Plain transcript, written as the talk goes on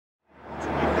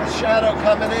shadow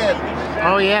coming in.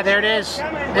 Oh yeah, there it is.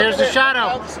 There's the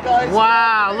shadow.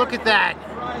 Wow, look at that.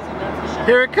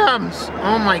 Here it comes.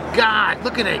 Oh my God,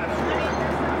 look at it.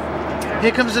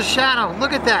 Here comes the shadow.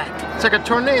 Look at that. It's like a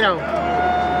tornado.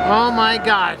 Oh my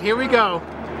God, here we go.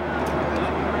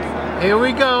 Here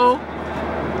we go.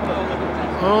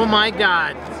 Oh my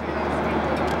God.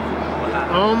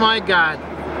 Oh my God.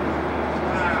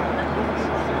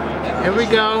 Here we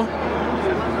go.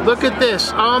 Look at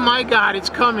this. Oh my God, it's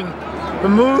coming. The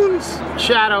moon's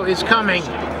shadow is coming.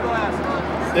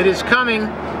 It is coming.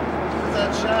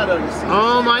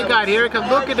 Oh my God, here it comes.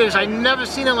 Look at this. I've never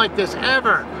seen it like this,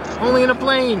 ever. Only in a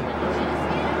plane.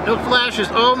 No flashes.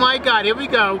 Oh my God, here we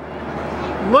go.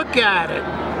 Look at it.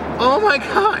 Oh my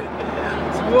God.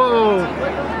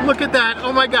 Whoa. Look at that.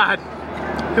 Oh my God.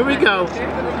 Here we go.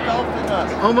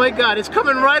 Oh my God, it's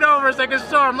coming right over us like a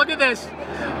storm. Look at this.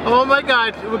 Oh my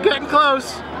God, we're getting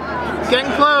close.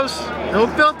 Getting close. No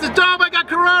filter. Oh my God,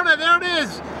 Corona. There it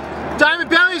is. Diamond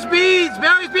Belly's beads.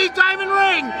 Belly's beads diamond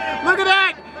ring. Look at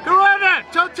that. Corona.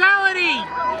 Totality.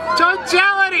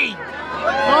 Totality.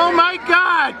 Oh my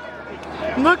God.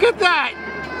 Look at that.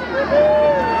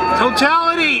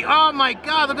 Totality. Oh my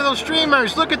God. Look at those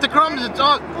streamers. Look at the crumbs. It's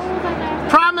all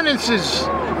prominences.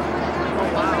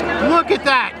 Look at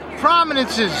that.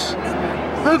 Prominences.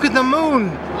 Look at the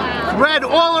moon. Red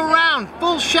all around.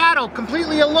 Full shadow.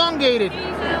 Completely elongated.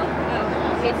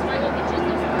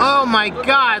 Oh my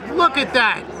God. Look at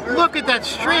that. Look at that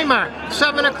streamer.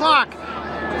 7 o'clock.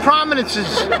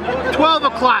 Prominences. 12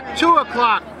 o'clock. 2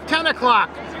 o'clock. 10 o'clock.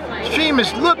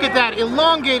 Streamers. Look at that.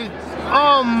 Elongated.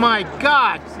 Oh my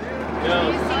God.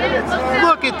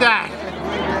 Look at that.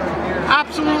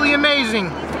 Absolutely amazing.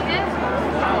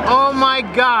 Oh my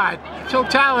God.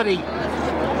 Totality.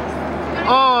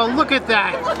 Oh, look at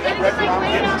that.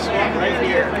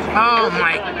 Oh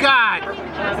my God.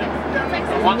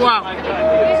 Wow.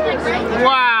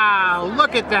 Wow.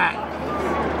 Look at that.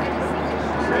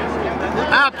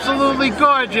 Absolutely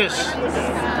gorgeous.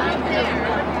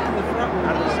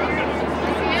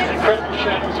 Incredible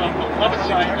shadows on the left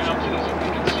side mountains.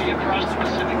 You can see across the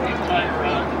Pacific the entire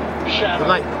shadow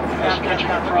stretching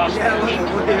across the ocean.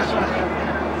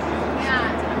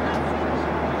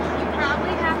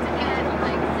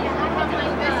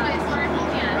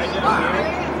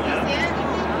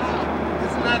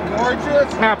 Isn't that gorgeous?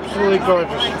 Absolutely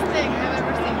gorgeous.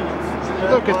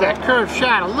 Look at that curved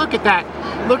shadow. Look at that.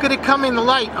 Look at it coming the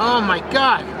light. Oh my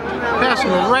God. Passing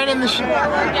right in the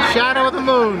shadow of the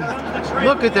moon.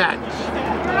 Look at that.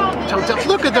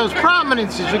 Look at those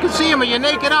prominences. You can see them with your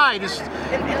naked eye. This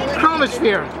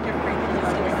chromosphere.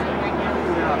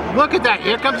 Look at that.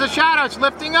 Here comes the shadow. It's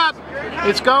lifting up.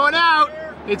 It's going out.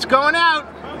 It's going out.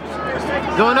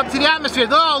 Going up to the atmosphere.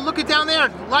 Oh, look at down there.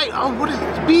 Light. Oh, what is it?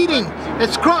 It's beating.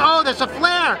 It's oh, there's a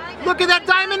flare. Look at that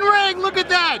diamond ring. Look at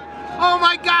that. Oh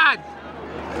my God.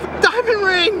 Diamond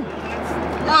ring.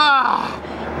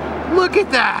 Oh, look at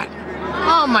that.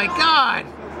 Oh my God.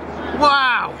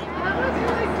 Wow.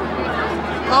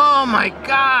 Oh my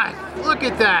God. Look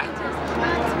at that.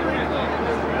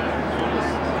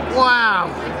 Wow.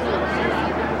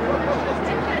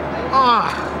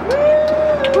 Oh.